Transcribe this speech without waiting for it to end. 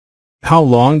How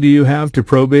long do you have to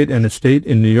probate an estate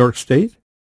in New York State?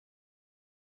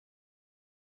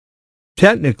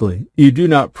 Technically, you do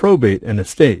not probate an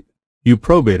estate. You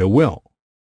probate a will.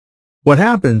 What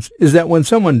happens is that when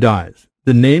someone dies,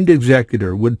 the named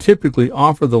executor would typically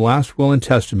offer the last will and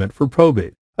testament for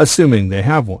probate, assuming they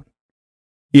have one.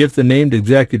 If the named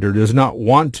executor does not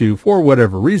want to for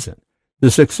whatever reason,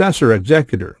 the successor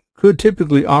executor could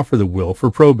typically offer the will for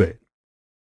probate.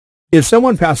 If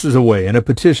someone passes away and a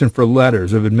petition for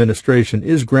letters of administration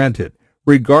is granted,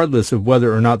 regardless of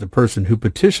whether or not the person who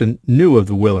petitioned knew of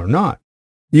the will or not,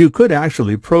 you could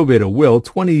actually probate a will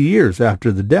 20 years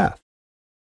after the death.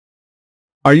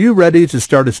 Are you ready to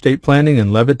start estate planning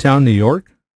in Levittown, New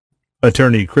York?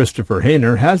 Attorney Christopher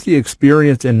Hayner has the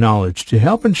experience and knowledge to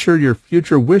help ensure your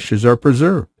future wishes are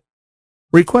preserved.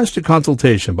 Request a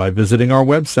consultation by visiting our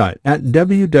website at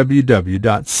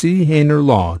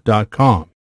www.chaynerlaw.com.